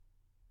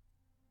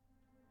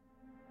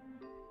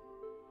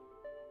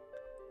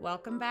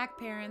Welcome back,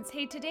 parents.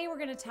 Hey, today we're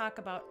going to talk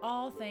about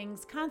all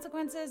things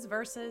consequences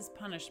versus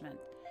punishment.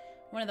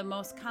 One of the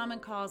most common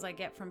calls I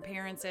get from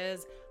parents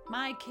is,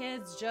 my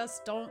kids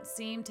just don't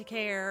seem to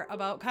care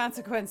about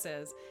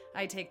consequences.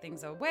 I take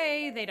things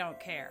away, they don't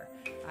care.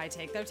 I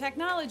take their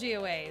technology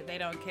away, they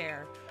don't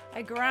care.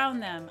 I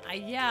ground them, I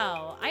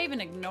yell, I even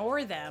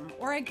ignore them,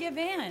 or I give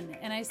in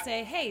and I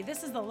say, hey,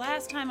 this is the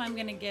last time I'm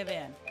going to give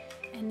in.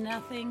 And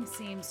nothing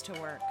seems to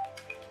work.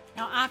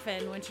 Now,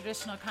 often when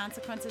traditional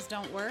consequences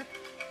don't work,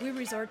 we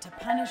resort to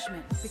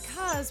punishment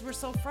because we're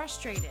so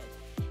frustrated.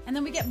 And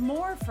then we get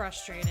more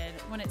frustrated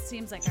when it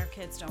seems like our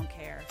kids don't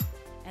care.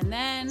 And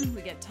then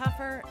we get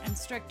tougher and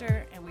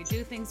stricter and we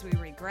do things we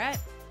regret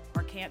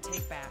or can't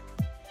take back.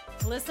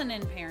 Listen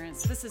in,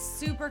 parents. This is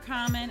super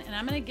common, and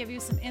I'm going to give you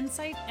some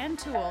insight and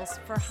tools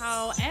for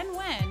how and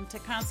when to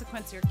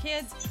consequence your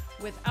kids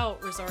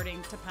without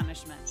resorting to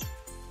punishment.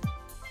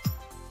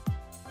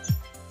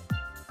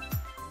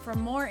 For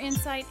more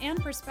insight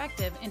and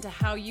perspective into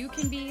how you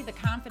can be the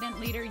confident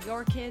leader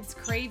your kids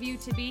crave you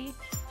to be,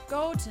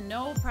 go to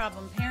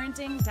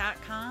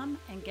noproblimparenting.com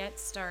and get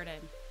started.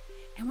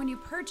 And when you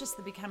purchase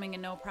the Becoming a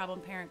No Problem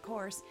Parent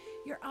course,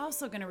 you're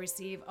also going to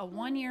receive a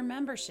 1-year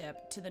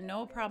membership to the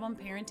No Problem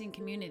Parenting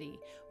community,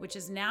 which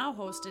is now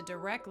hosted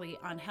directly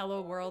on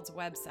Hello World's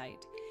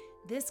website.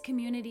 This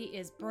community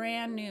is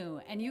brand new,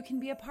 and you can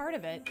be a part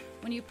of it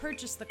when you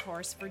purchase the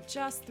course for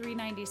just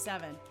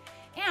 $397.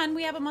 And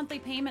we have a monthly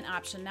payment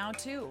option now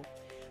too.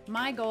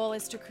 My goal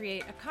is to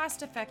create a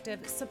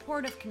cost-effective,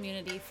 supportive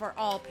community for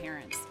all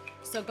parents.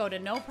 So go to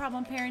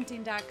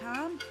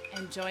noproblimparenting.com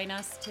and join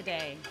us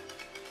today.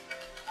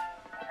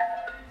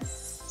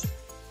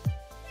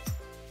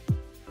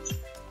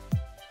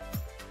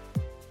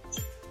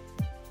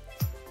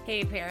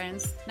 Hey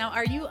parents, now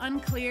are you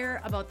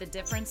unclear about the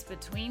difference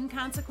between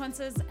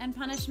consequences and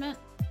punishment?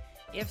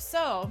 If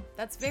so,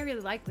 that's very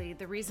likely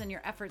the reason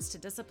your efforts to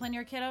discipline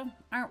your kiddo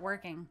aren't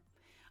working.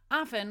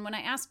 Often, when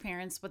I ask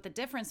parents what the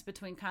difference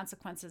between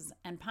consequences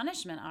and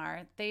punishment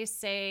are, they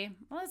say,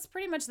 well, it's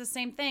pretty much the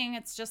same thing.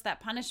 It's just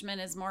that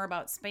punishment is more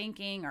about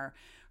spanking or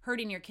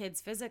hurting your kids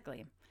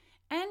physically.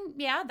 And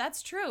yeah,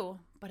 that's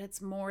true, but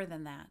it's more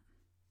than that.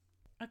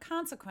 A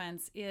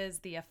consequence is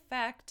the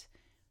effect,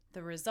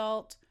 the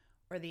result,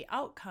 or the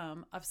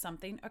outcome of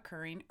something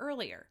occurring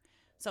earlier.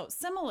 So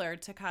similar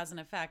to cause and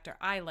effect, or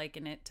I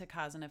liken it to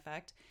cause and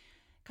effect.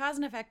 Cause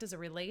and effect is a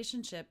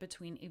relationship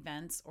between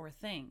events or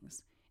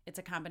things. It's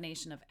a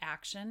combination of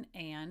action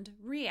and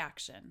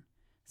reaction.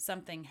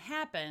 Something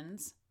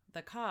happens,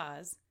 the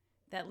cause,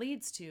 that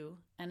leads to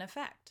an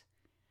effect.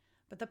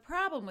 But the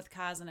problem with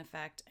cause and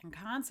effect and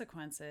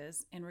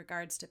consequences in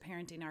regards to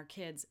parenting our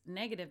kids'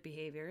 negative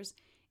behaviors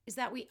is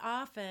that we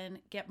often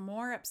get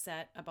more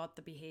upset about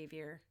the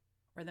behavior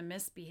or the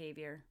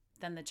misbehavior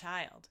than the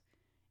child.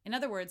 In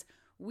other words,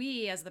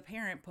 we as the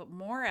parent put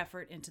more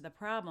effort into the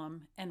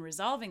problem and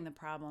resolving the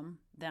problem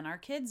than our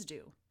kids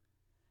do.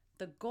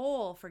 The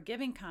goal for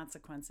giving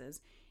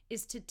consequences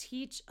is to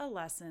teach a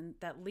lesson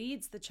that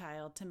leads the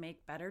child to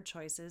make better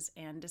choices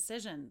and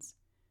decisions.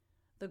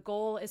 The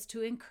goal is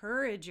to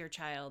encourage your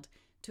child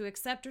to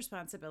accept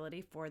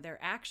responsibility for their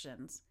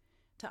actions,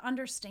 to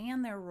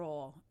understand their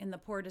role in the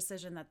poor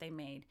decision that they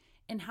made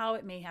and how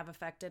it may have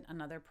affected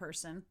another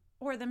person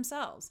or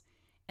themselves,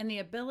 and the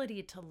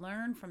ability to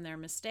learn from their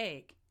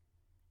mistake,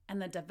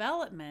 and the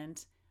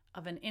development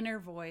of an inner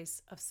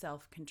voice of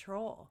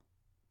self-control.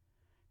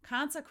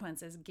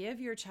 Consequences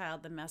give your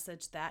child the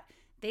message that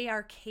they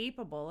are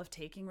capable of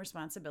taking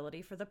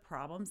responsibility for the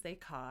problems they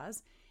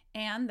cause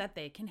and that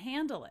they can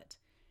handle it.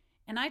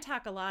 And I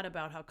talk a lot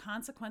about how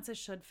consequences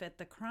should fit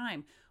the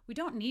crime. We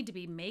don't need to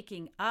be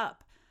making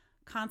up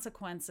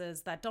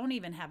consequences that don't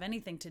even have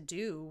anything to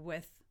do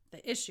with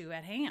the issue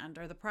at hand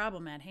or the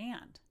problem at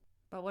hand.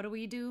 But what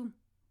do?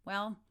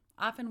 Well,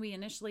 often we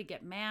initially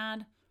get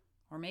mad,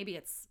 or maybe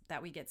it's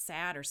that we get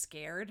sad or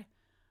scared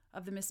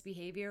of the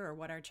misbehavior or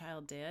what our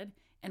child did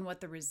and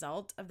what the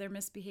result of their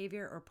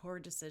misbehavior or poor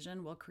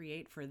decision will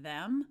create for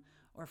them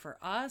or for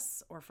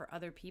us or for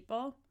other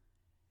people.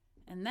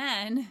 And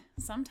then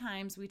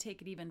sometimes we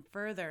take it even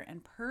further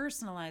and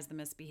personalize the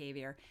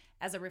misbehavior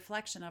as a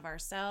reflection of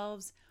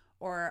ourselves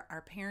or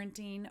our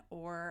parenting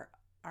or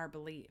our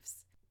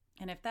beliefs.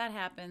 And if that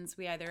happens,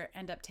 we either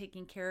end up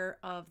taking care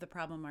of the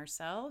problem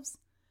ourselves,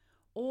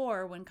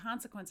 or when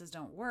consequences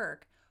don't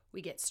work,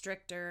 we get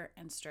stricter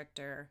and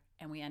stricter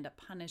and we end up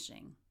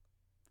punishing.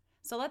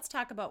 So let's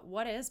talk about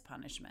what is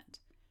punishment.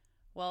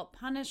 Well,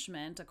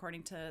 punishment,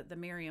 according to the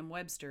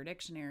Merriam-Webster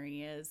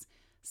dictionary, is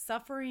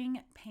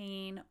suffering,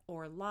 pain,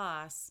 or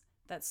loss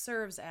that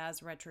serves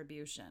as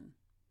retribution.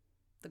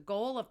 The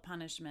goal of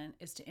punishment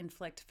is to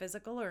inflict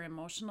physical or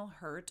emotional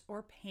hurt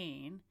or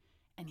pain,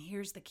 and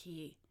here's the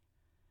key.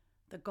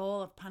 The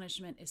goal of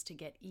punishment is to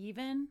get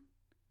even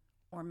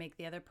or make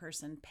the other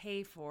person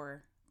pay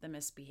for the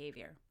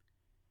misbehavior.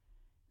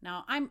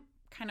 Now, I'm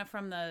kind of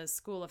from the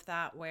school of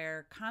thought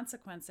where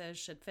consequences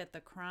should fit the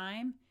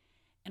crime.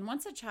 And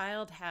once a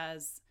child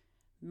has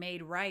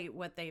made right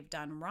what they've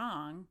done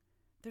wrong,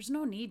 there's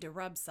no need to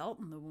rub salt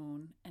in the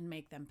wound and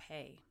make them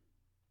pay.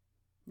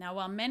 Now,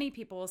 while many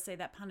people will say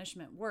that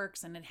punishment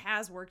works, and it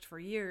has worked for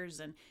years,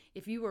 and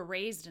if you were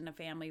raised in a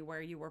family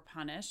where you were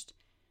punished,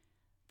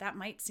 that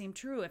might seem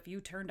true if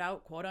you turned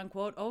out quote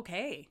unquote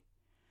okay.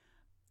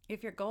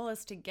 If your goal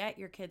is to get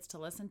your kids to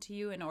listen to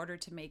you in order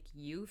to make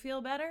you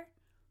feel better,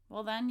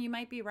 well, then you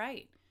might be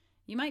right.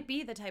 You might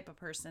be the type of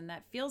person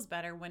that feels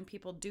better when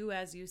people do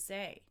as you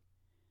say.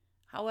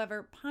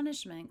 However,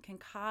 punishment can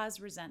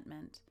cause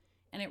resentment,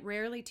 and it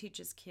rarely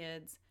teaches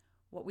kids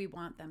what we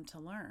want them to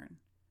learn.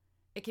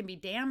 It can be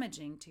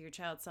damaging to your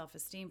child's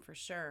self-esteem for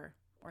sure,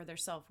 or their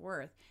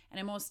self-worth, and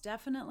it most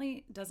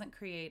definitely doesn't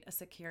create a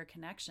secure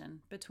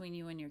connection between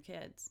you and your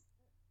kids.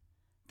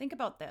 Think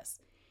about this.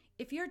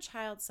 If your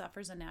child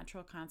suffers a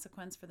natural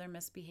consequence for their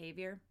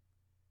misbehavior,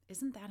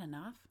 isn't that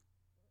enough?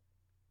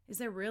 Is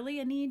there really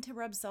a need to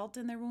rub salt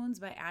in their wounds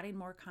by adding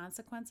more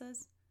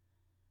consequences?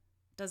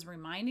 Does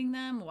reminding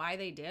them why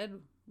they did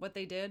what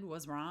they did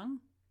was wrong?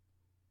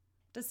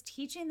 Does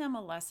teaching them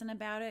a lesson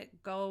about it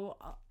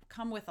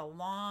come with a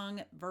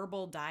long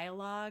verbal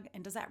dialogue,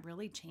 and does that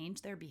really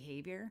change their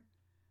behavior?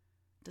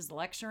 Does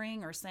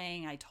lecturing or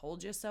saying "I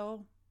told you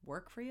so"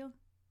 work for you?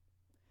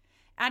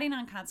 Adding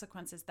on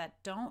consequences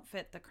that don't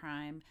fit the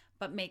crime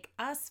but make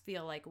us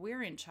feel like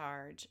we're in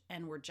charge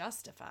and we're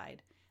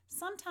justified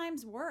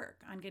sometimes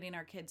work on getting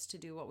our kids to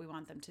do what we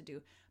want them to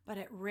do, but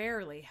it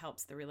rarely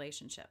helps the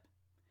relationship.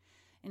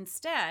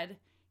 Instead,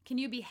 can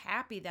you be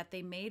happy that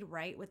they made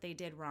right what they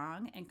did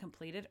wrong and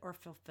completed or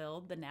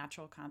fulfilled the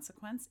natural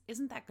consequence?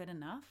 Isn't that good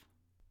enough?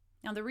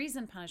 Now, the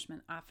reason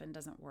punishment often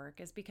doesn't work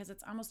is because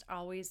it's almost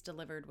always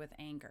delivered with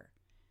anger.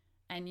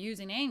 And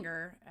using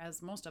anger,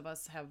 as most of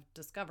us have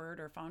discovered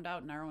or found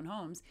out in our own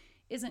homes,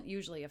 isn't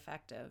usually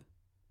effective.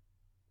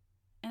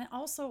 And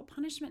also,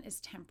 punishment is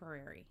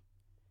temporary.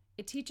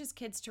 It teaches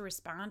kids to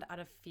respond out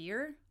of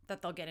fear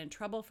that they'll get in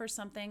trouble for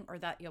something, or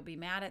that you'll be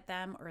mad at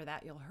them, or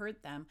that you'll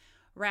hurt them,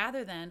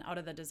 rather than out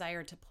of the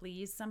desire to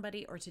please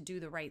somebody or to do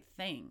the right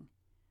thing.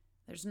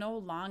 There's no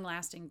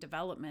long-lasting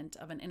development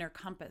of an inner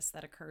compass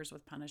that occurs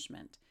with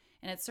punishment,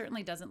 and it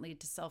certainly doesn't lead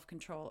to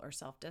self-control or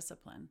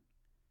self-discipline.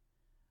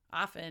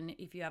 Often,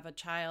 if you have a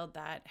child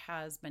that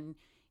has been,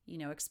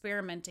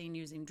 experimenting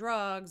using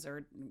drugs,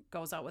 or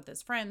goes out with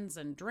his friends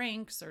and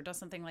drinks or does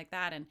something like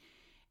that,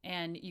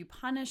 and you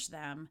punish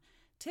them,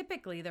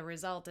 typically the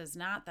result is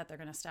not that they're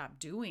going to stop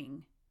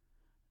doing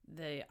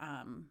the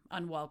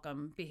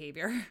unwelcome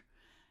behavior.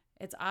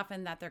 It's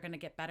often that they're going to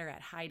get better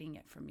at hiding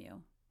it from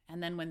you.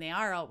 And then when they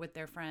are out with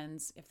their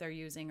friends, if they're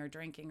using or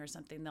drinking or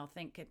something, they'll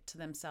think it to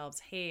themselves,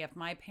 hey, if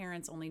my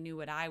parents only knew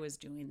what I was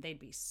doing, they'd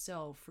be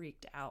so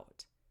freaked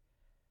out.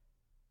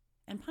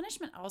 And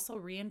punishment also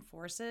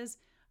reinforces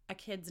a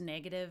kid's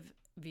negative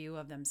view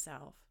of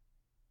themselves.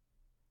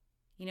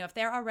 If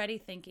they're already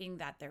thinking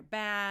that they're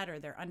bad, or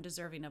they're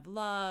undeserving of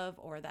love,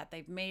 or that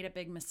they've made a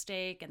big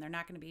mistake and they're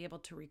not going to be able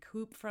to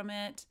recoup from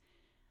it,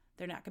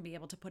 they're not going to be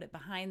able to put it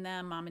behind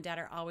them, mom and dad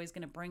are always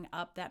going to bring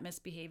up that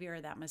misbehavior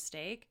or that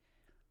mistake,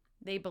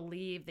 they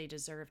believe they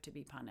deserve to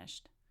be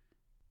punished.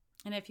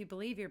 And if you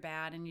believe you're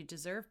bad and you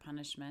deserve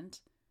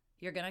punishment,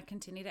 you're going to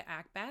continue to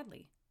act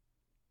badly.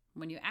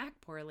 When you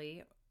act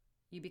poorly,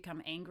 you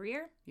become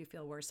angrier, you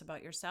feel worse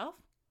about yourself,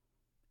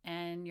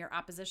 and your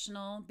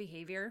oppositional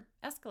behavior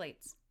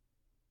escalates.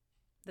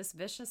 This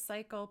vicious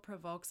cycle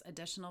provokes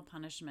additional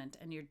punishment,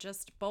 and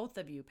both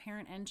of you,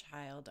 parent and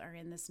child, are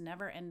in this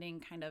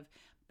never-ending kind of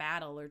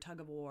battle or tug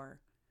of war.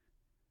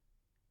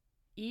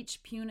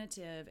 Each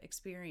punitive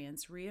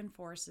experience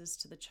reinforces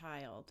to the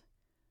child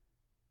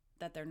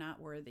that they're not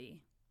worthy.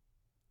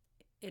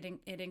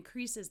 It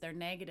increases their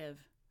negative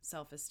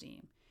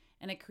self-esteem,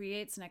 and it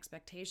creates an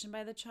expectation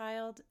by the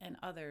child and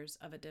others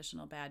of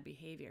additional bad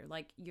behavior.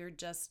 Like, you're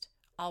just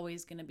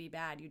always going to be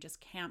bad. You just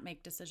can't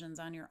make decisions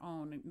on your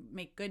own,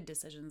 make good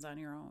decisions on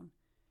your own.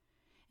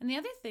 And the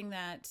other thing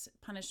that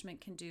punishment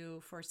can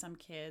do for some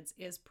kids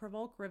is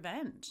provoke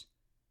revenge.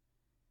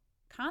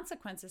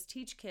 Consequences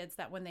teach kids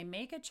that when they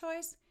make a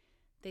choice,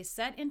 they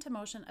set into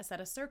motion a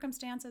set of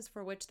circumstances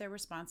for which they're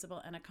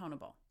responsible and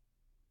accountable.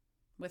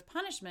 With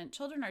punishment,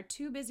 children are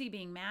too busy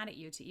being mad at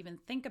you to even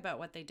think about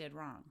what they did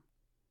wrong.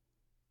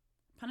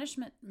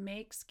 Punishment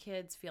makes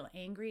kids feel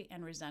angry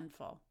and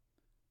resentful.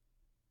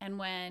 And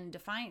when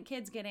defiant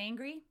kids get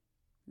angry,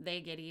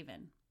 they get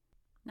even.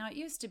 Now, it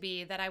used to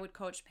be that I would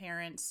coach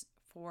parents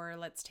for,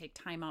 let's take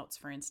timeouts,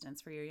 for instance,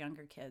 for your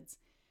younger kids.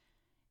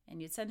 And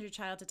you'd send your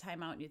child to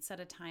timeout and you'd set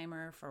a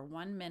timer for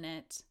 1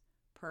 minute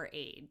per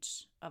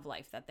age of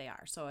life that they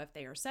are. So if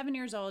they are 7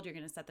 years old, you're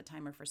going to set the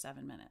timer for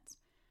 7 minutes.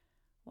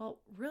 Well,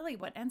 really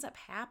what ends up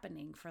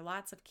happening for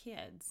lots of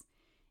kids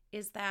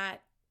is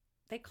that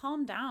they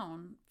calm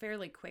down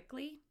fairly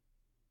quickly,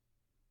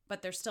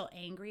 but they're still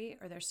angry,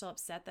 or they're still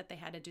upset that they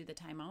had to do the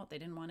timeout. They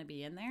didn't want to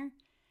be in there.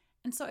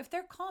 And so if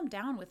they're calmed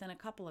down within a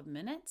couple of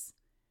minutes,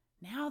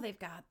 now they've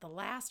got the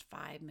last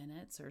 5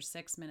 minutes or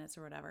 6 minutes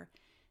or whatever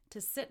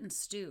to sit and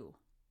stew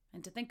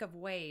and to think of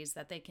ways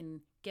that they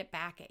can get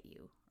back at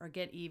you or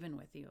get even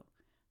with you.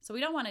 So we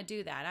don't want to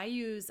do that. I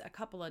use a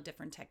couple of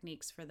different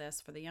techniques for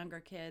this for the younger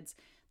kids.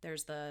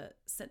 There's the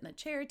sit in the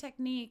chair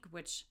technique,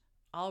 which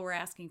all we're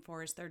asking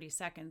for is 30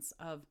 seconds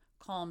of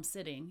calm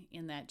sitting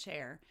in that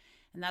chair.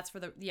 And that's for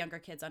the younger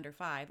kids under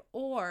 5,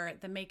 or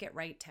the make it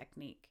right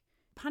technique.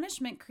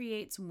 Punishment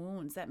creates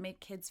wounds that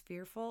make kids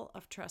fearful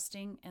of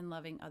trusting and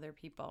loving other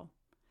people.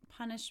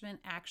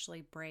 Punishment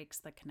actually breaks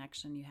the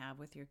connection you have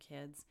with your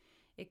kids.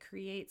 It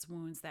creates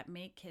wounds that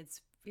make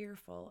kids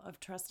fearful of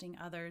trusting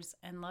others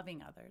and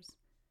loving others.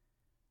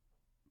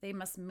 They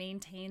must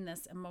maintain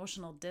this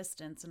emotional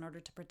distance in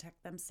order to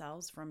protect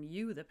themselves from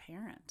you, the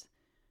parent,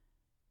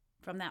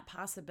 from that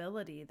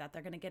possibility that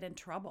they're going to get in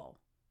trouble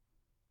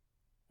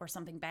or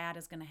something bad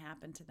is going to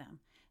happen to them.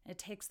 It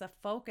takes the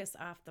focus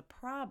off the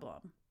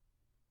problem,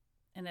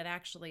 and it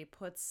actually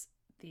puts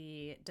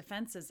the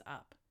defenses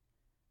up.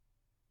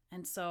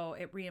 And so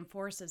it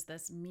reinforces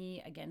this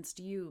me against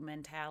you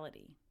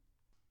mentality.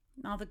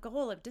 Now, the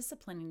goal of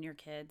disciplining your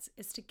kids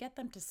is to get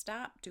them to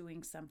stop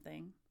doing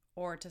something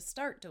or to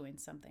start doing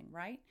something,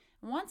 right?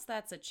 And once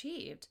that's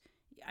achieved,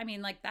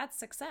 that's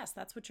success.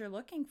 That's what you're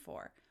looking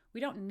for.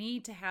 We don't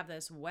need to have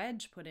this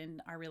wedge put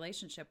in our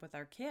relationship with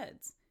our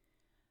kids.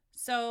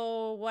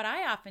 So what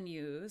I often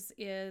use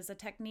is a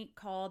technique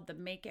called the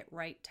make it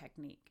right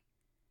technique.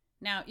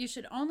 Now, you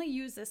should only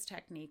use this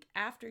technique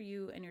after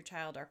you and your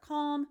child are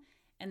calm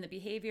and the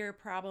behavior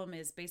problem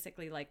is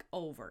basically like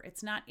over.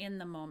 It's not in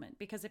the moment.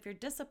 Because if you're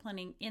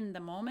disciplining in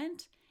the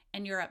moment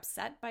and you're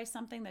upset by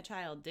something the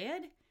child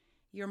did,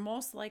 you're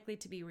most likely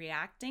to be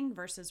reacting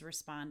versus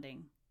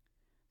responding.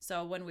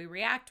 So when we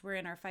react, we're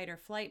in our fight or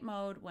flight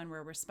mode. When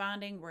we're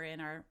responding, we're in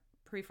our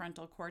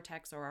prefrontal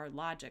cortex or our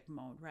logic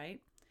mode,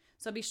 right?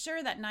 So be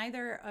sure that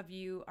neither of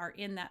you are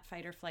in that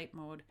fight or flight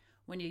mode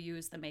when you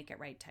use the make it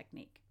right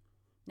technique.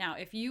 Now,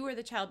 if you or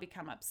the child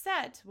become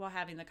upset while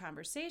having the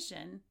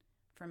conversation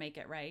for make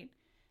it right,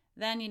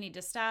 then you need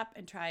to stop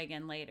and try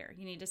again later.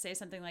 You need to say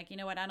something like, you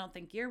know what, I don't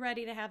think you're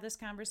ready to have this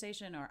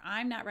conversation, or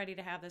I'm not ready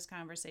to have this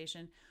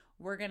conversation.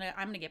 I'm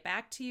going to get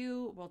back to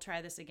you. We'll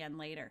try this again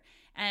later.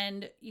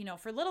 And,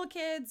 for little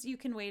kids, you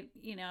can wait,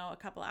 a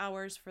couple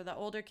hours. For the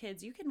older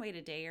kids, you can wait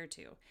a day or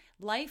two.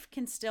 Life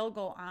can still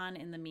go on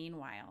in the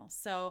meanwhile.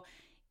 So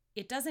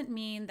it doesn't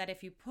mean that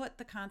if you put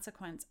the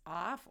consequence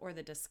off or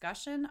the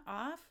discussion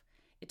off,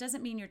 it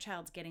doesn't mean your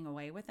child's getting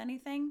away with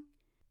anything.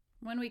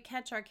 When we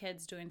catch our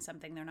kids doing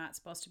something they're not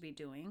supposed to be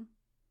doing,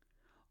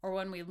 or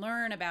when we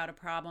learn about a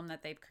problem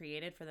that they've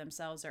created for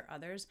themselves or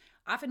others,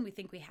 often we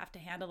think we have to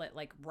handle it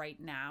like right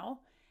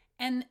now.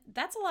 And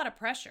that's a lot of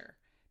pressure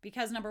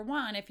because, number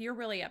one, if you're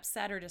really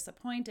upset or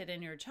disappointed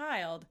in your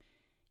child,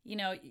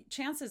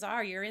 chances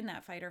are you're in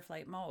that fight or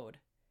flight mode.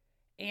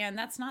 And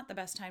that's not the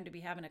best time to be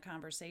having a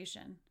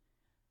conversation.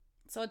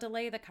 So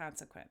delay the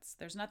consequence.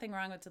 There's nothing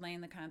wrong with delaying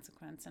the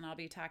consequence. And I'll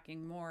be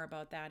talking more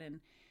about that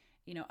in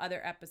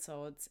other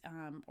episodes,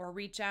 or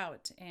reach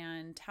out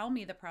and tell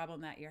me the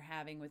problem that you're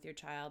having with your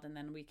child, and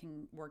then we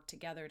can work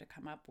together to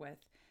come up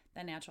with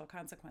the natural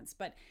consequence.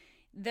 But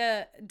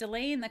the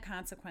delaying the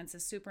consequence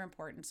is super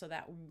important so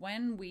that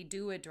when we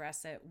do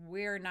address it,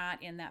 we're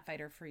not in that fight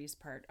or freeze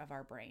part of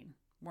our brain.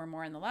 We're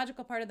more in the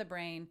logical part of the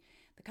brain.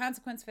 The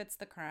consequence fits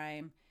the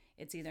crime.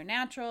 It's either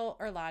natural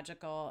or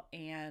logical,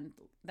 and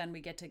then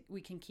we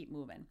can keep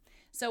moving.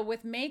 So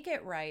with make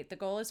it right, the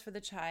goal is for the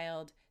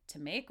child to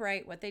make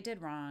right what they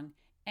did wrong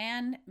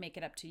and make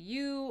it up to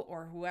you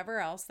or whoever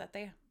else that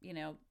they,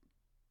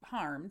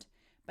 harmed,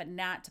 but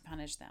not to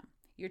punish them.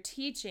 You're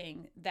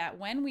teaching that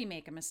when we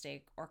make a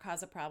mistake or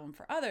cause a problem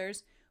for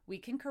others, we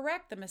can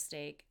correct the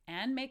mistake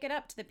and make it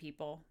up to the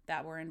people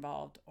that were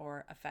involved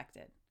or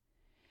affected.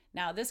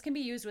 Now, this can be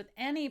used with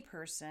any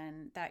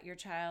person that your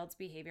child's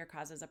behavior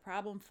causes a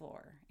problem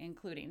for,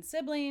 including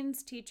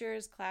siblings,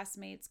 teachers,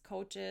 classmates,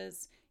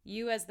 coaches,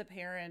 you as the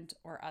parent,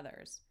 or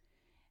others.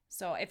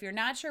 So if you're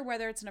not sure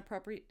whether it's an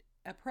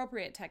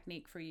appropriate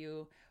technique for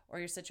you or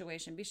your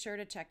situation, be sure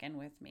to check in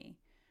with me.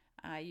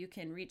 You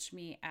can reach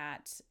me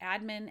at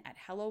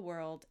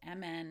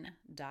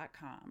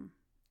admin@helloworldmn.com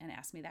and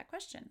ask me that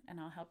question,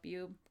 and I'll help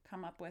you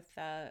come up with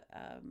a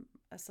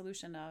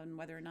solution on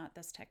whether or not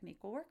this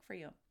technique will work for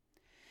you.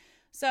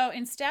 So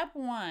in step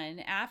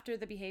 1, after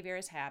the behavior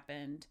has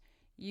happened,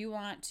 you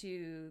want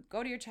to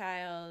go to your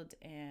child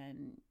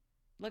and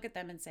look at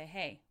them and say,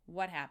 hey,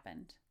 what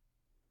happened?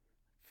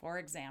 For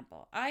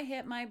example, I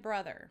hit my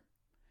brother,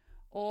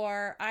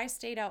 or I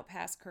stayed out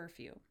past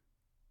curfew.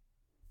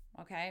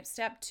 Okay,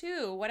 step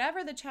 2,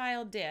 whatever the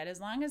child did,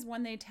 as long as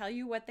when they tell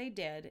you what they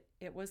did,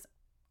 it was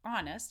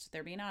honest,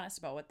 they're being honest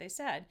about what they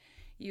said,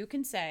 you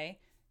can say,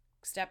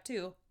 step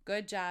 2,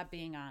 good job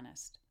being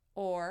honest,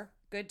 or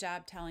good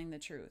job telling the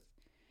truth.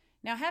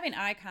 Now, having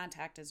eye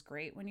contact is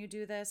great when you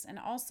do this. And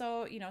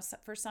also,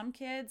 for some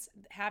kids,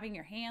 having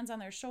your hands on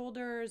their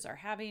shoulders or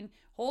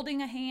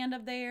holding a hand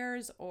of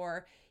theirs,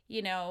 or,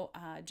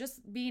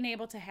 just being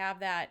able to have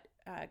that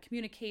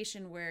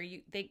communication where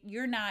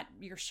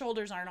your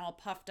shoulders aren't all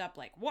puffed up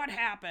like, what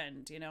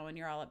happened, and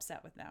you're all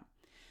upset with them.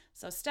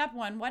 So step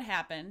 1, what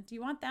happened?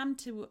 You want them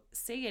to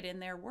say it in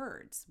their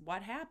words,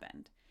 what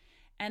happened?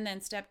 And then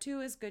step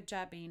 2 is good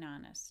job being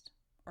honest.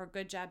 or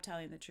good job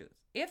telling the truth.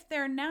 If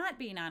they're not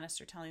being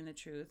honest or telling the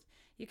truth,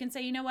 you can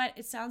say, you know what,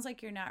 it sounds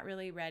like you're not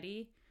really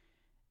ready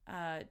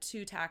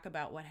to talk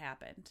about what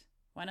happened.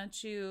 Why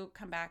don't you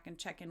come back and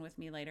check in with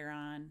me later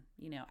on,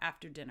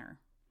 after dinner,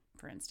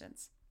 for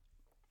instance.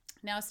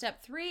 Now,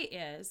 step 3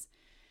 is,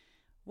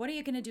 what are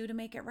you going to do to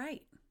make it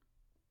right?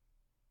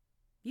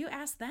 You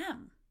ask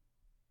them.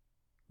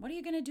 What are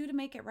you going to do to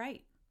make it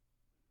right?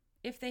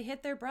 If they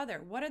hit their brother,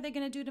 what are they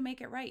going to do to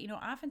make it right?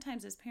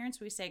 Oftentimes as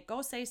parents, we say,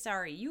 go say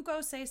sorry. You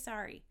go say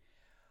sorry.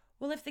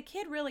 Well, if the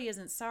kid really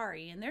isn't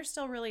sorry and they're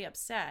still really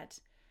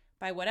upset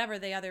by whatever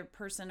the other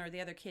person or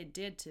the other kid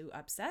did to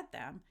upset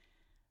them,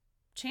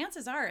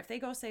 chances are if they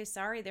go say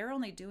sorry, they're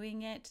only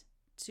doing it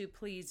to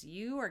please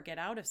you or get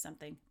out of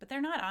something, but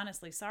they're not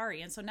honestly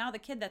sorry. And so now the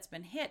kid that's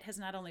been hit has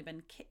not only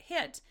been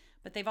hit,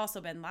 but they've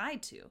also been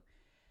lied to.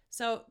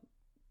 So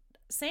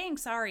saying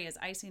sorry is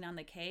icing on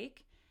the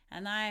cake.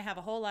 And I have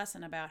a whole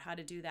lesson about how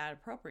to do that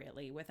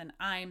appropriately with an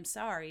I'm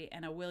sorry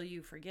and a will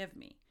you forgive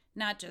me?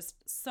 Not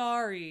just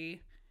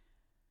sorry,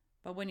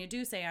 but when you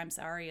do say I'm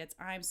sorry, it's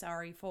I'm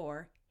sorry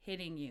for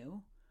hitting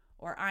you,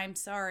 or I'm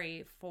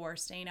sorry for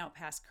staying out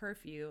past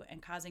curfew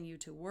and causing you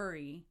to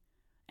worry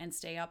and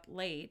stay up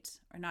late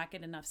or not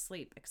get enough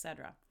sleep,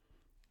 etc.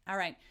 All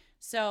right,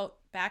 so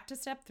back to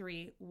step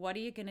 3, what are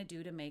you going to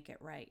do to make it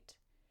right?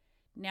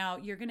 Now,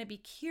 you're going to be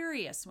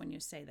curious when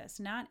you say this,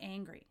 not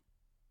angry.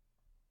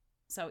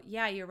 So,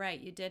 yeah, you're right.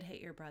 You did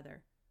hit your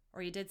brother,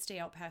 or you did stay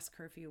out past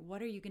curfew.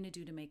 What are you going to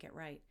do to make it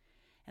right?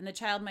 And the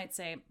child might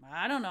say,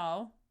 I don't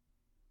know.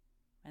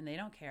 And they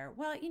don't care.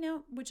 Well,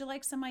 would you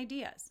like some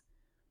ideas?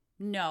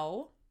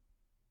 No.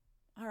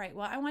 All right.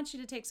 Well, I want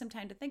you to take some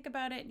time to think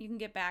about it, and you can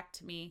get back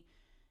to me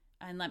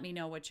and let me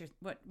know what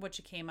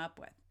you came up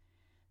with.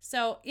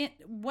 So,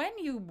 when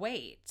you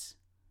wait,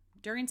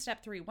 during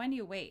step 3, when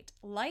you wait,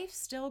 life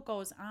still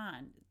goes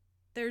on.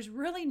 There's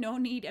really no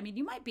need. I mean,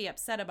 you might be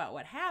upset about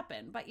what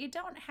happened, but you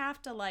don't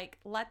have to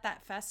let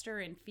that fester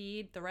and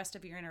feed the rest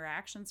of your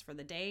interactions for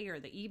the day or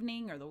the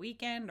evening or the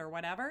weekend or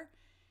whatever.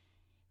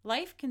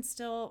 Life can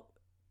still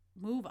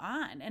move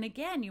on. And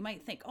again, you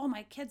might think, oh,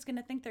 my kid's going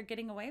to think they're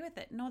getting away with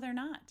it. No, they're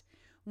not.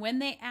 When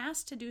they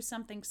ask to do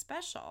something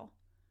special,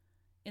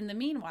 in the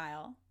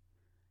meanwhile,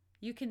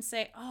 you can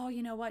say, oh,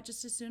 you know what?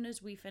 Just as soon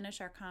as we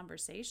finish our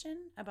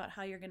conversation about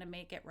how you're going to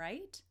make it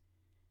right,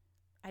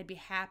 I'd be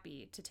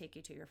happy to take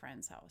you to your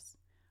friend's house.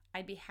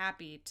 I'd be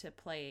happy to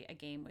play a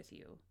game with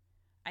you.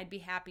 I'd be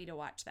happy to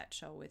watch that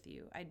show with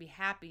you. I'd be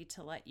happy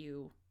to let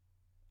you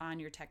on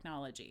your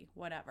technology,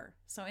 whatever.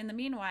 So in the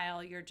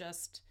meanwhile, you're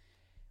just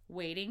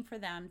waiting for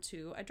them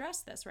to address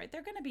this, right?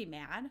 They're going to be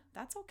mad.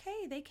 That's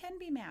okay. They can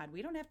be mad.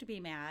 We don't have to be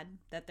mad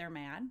that they're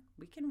mad.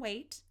 We can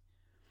wait.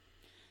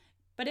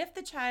 But if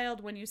the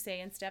child, when you say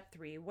in step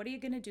 3, what are you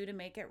going to do to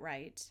make it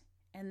right?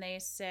 And they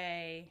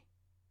say,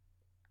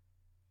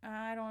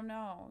 I don't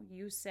know.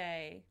 You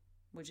say,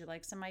 would you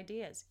like some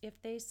ideas?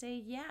 If they say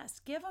yes,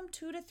 give them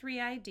 2 to 3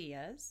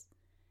 ideas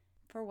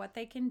for what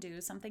they can do,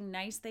 something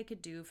nice they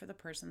could do for the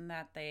person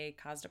that they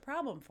caused a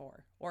problem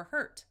for or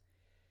hurt.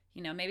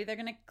 Maybe they're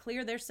going to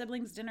clear their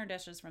siblings' dinner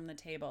dishes from the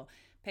table,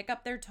 pick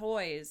up their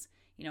toys,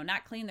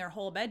 not clean their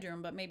whole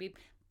bedroom, but maybe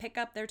pick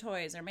up their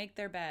toys or make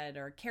their bed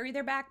or carry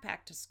their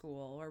backpack to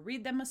school or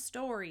read them a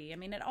story. I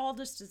mean, it all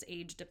just is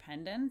age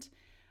dependent.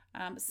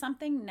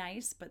 Something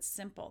nice but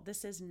simple.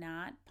 This is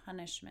not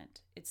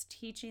punishment. It's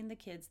teaching the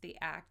kids the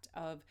act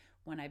of,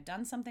 when I've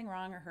done something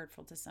wrong or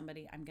hurtful to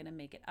somebody, I'm going to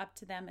make it up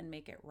to them and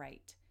make it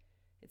right.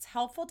 It's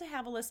helpful to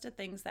have a list of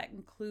things that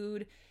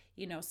include,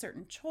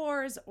 certain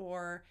chores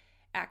or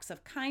acts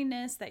of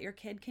kindness that your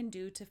kid can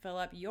do to fill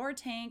up your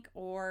tank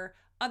or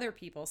other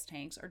people's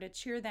tanks, or to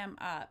cheer them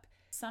up.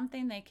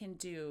 Something they can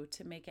do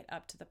to make it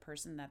up to the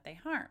person that they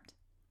harmed.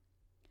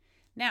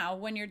 Now,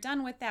 when you're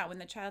done with that, when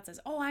the child says,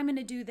 oh, I'm going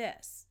to do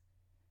this,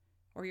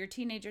 or your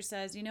teenager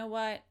says, you know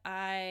what,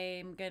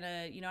 I'm going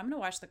to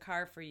wash the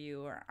car for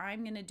you, or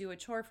I'm going to do a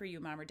chore for you,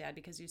 Mom or Dad,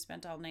 because you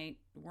spent all night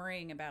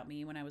worrying about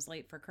me when I was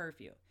late for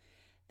curfew.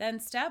 Then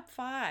step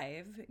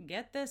 5,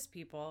 get this,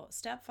 people,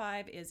 step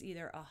 5 is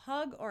either a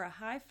hug or a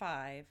high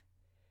five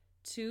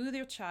to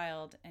the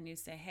child, and you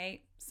say,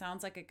 hey,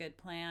 sounds like a good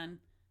plan.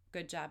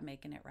 Good job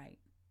making it right.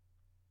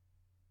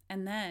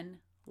 And then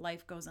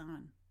life goes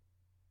on.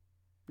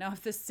 Now,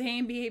 if the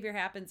same behavior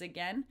happens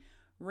again,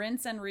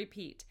 rinse and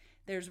repeat.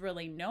 There's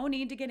really no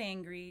need to get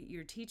angry.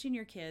 You're teaching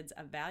your kids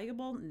a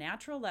valuable,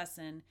 natural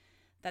lesson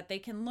that they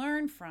can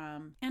learn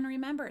from. And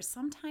remember,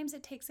 sometimes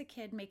it takes a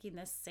kid making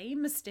the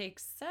same mistake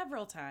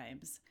several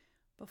times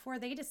before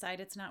they decide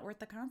it's not worth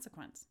the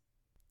consequence.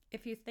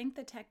 If you think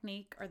the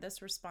technique or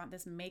this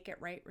make it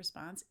right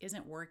response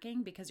isn't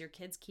working because your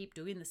kids keep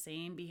doing the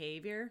same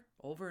behavior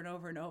over and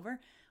over and over,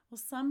 well,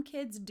 some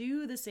kids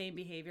do the same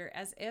behavior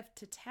as if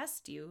to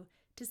test you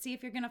to see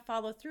if you're going to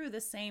follow through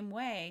the same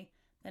way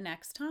the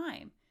next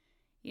time.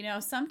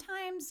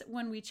 Sometimes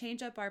when we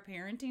change up our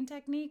parenting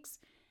techniques,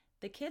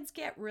 the kids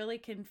get really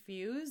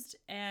confused,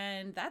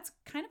 and that's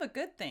kind of a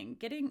good thing.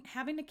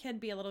 Having a kid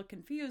be a little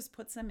confused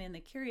puts them in the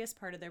curious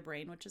part of their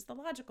brain, which is the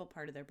logical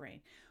part of their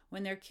brain.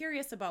 When they're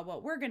curious about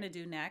what we're going to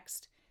do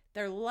next,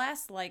 they're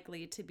less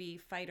likely to be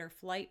fight or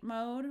flight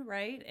mode,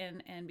 right?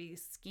 And be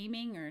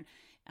scheming or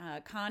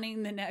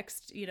conning the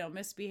next,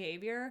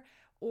 misbehavior,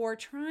 or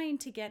trying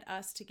to get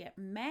us to get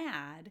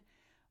mad,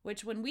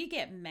 which when we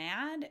get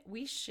mad,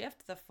 we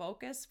shift the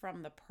focus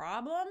from the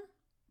problem,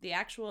 the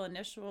actual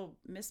initial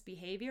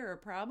misbehavior or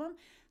problem.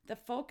 The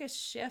focus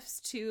shifts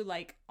to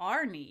like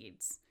our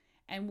needs,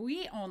 and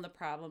we own the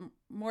problem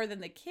more than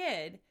the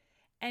kid.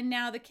 And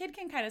now the kid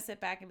can kind of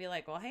sit back and be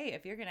like, well, hey,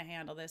 if you're going to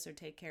handle this or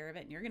take care of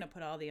it and you're going to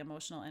put all the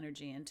emotional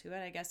energy into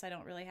it, I guess I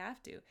don't really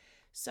have to.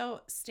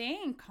 So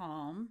staying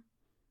calm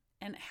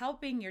and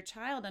helping your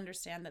child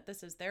understand that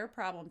this is their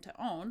problem to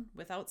own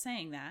without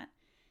saying that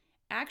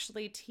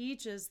actually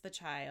teaches the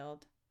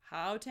child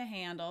how to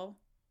handle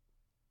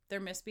their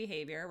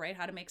misbehavior, right?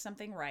 How to make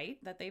something right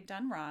that they've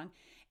done wrong.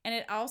 And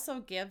it also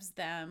gives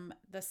them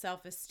the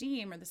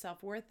self-esteem or the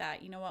self-worth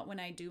that, you know what, when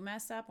I do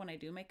mess up, when I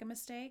do make a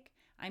mistake,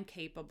 I'm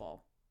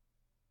capable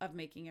of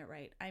making it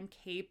right. I'm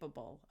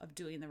capable of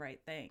doing the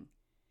right thing.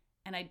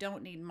 And I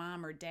don't need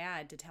mom or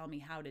dad to tell me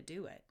how to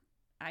do it.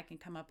 I can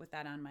come up with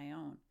that on my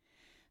own.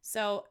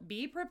 So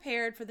be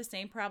prepared for the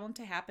same problem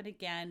to happen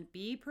again.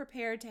 Be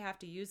prepared to have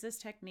to use this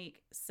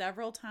technique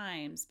several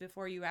times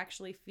before you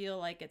actually feel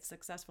like it's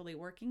successfully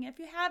working. If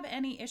you have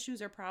any issues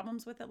or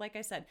problems with it, like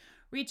I said,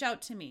 reach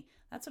out to me.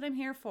 That's what I'm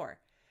here for.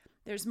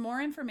 There's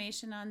more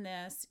information on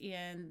this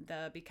in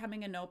the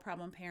Becoming a No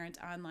Problem Parent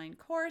online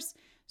course.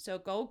 So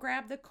go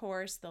grab the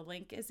course. The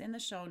link is in the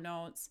show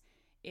notes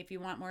if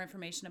you want more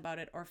information about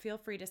it, or feel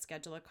free to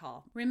schedule a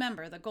call.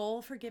 Remember, the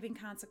goal for giving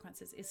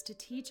consequences is to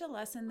teach a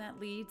lesson that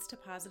leads to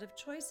positive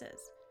choices,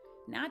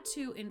 not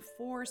to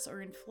enforce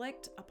or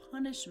inflict a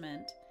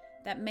punishment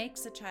that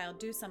makes a child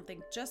do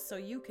something just so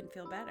you can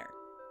feel better.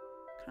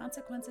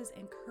 Consequences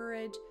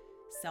encourage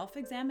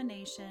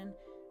self-examination,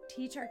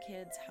 teach our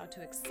kids how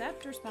to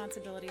accept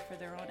responsibility for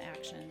their own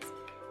actions,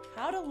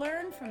 how to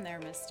learn from their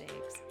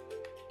mistakes,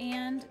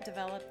 and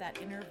develop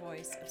that inner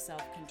voice of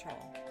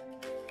self-control.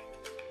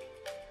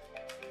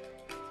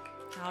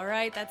 All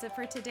right, that's it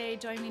for today.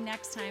 Join me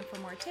next time for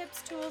more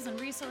tips, tools, and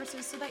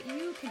resources so that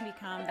you can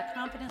become the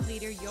confident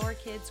leader your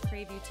kids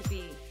crave you to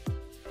be.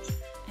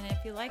 And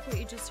if you like what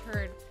you just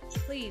heard,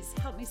 please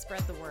help me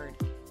spread the word.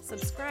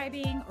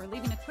 Subscribing or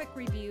leaving a quick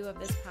review of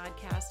this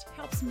podcast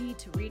helps me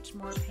to reach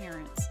more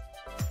parents.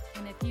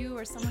 And if you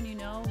or someone you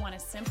know want to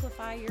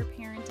simplify your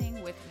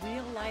parenting with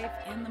real-life,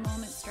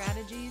 in-the-moment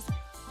strategies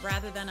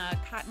rather than a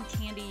cotton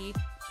candy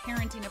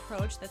parenting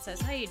approach that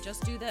says, hey,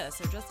 just do this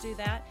or just do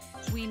that,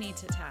 we need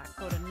to talk.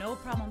 Go to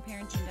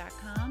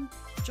noproblem-parenting.com,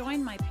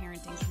 join my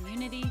parenting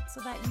community so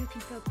that you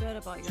can feel good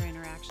about your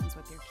interactions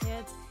with your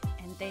kids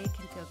and they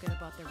can feel good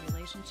about their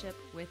relationship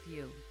with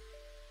you.